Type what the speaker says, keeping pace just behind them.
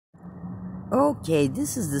Okay,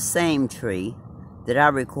 this is the same tree that I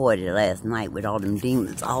recorded last night with all them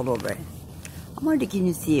demons all over it. I wonder, can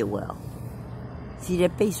you see it well? See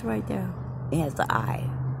that face right there? It has the eye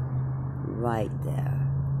right there.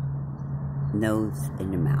 Nose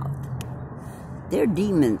and the mouth. There are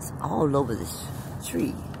demons all over this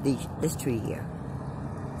tree. This tree here.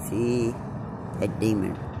 See that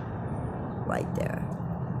demon right there.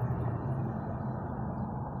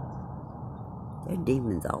 There are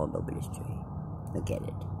demons all over this tree. Look at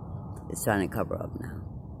it. It's trying to cover up now.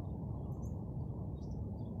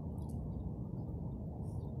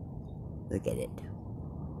 Look at it.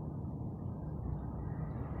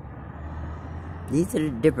 These are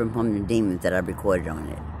different from the demons that I recorded on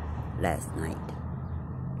it last night.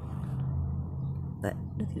 But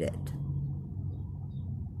look at it.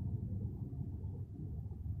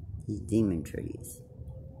 These demon trees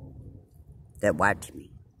that watch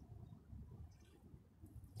me.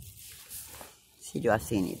 See, do I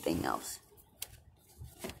see anything else?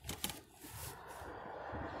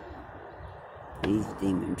 These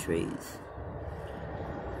demon trees.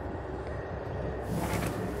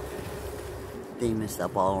 Demons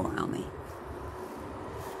up all around me.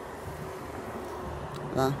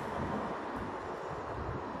 Well,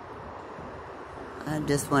 I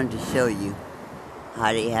just wanted to show you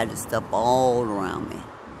how they had this stuff all around me.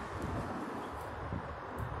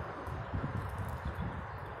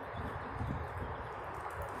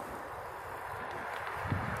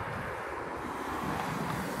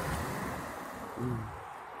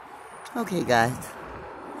 Okay, guys,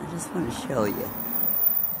 I just want to show you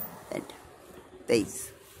that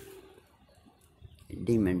face,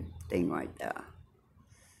 demon thing right there.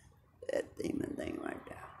 That demon thing right there.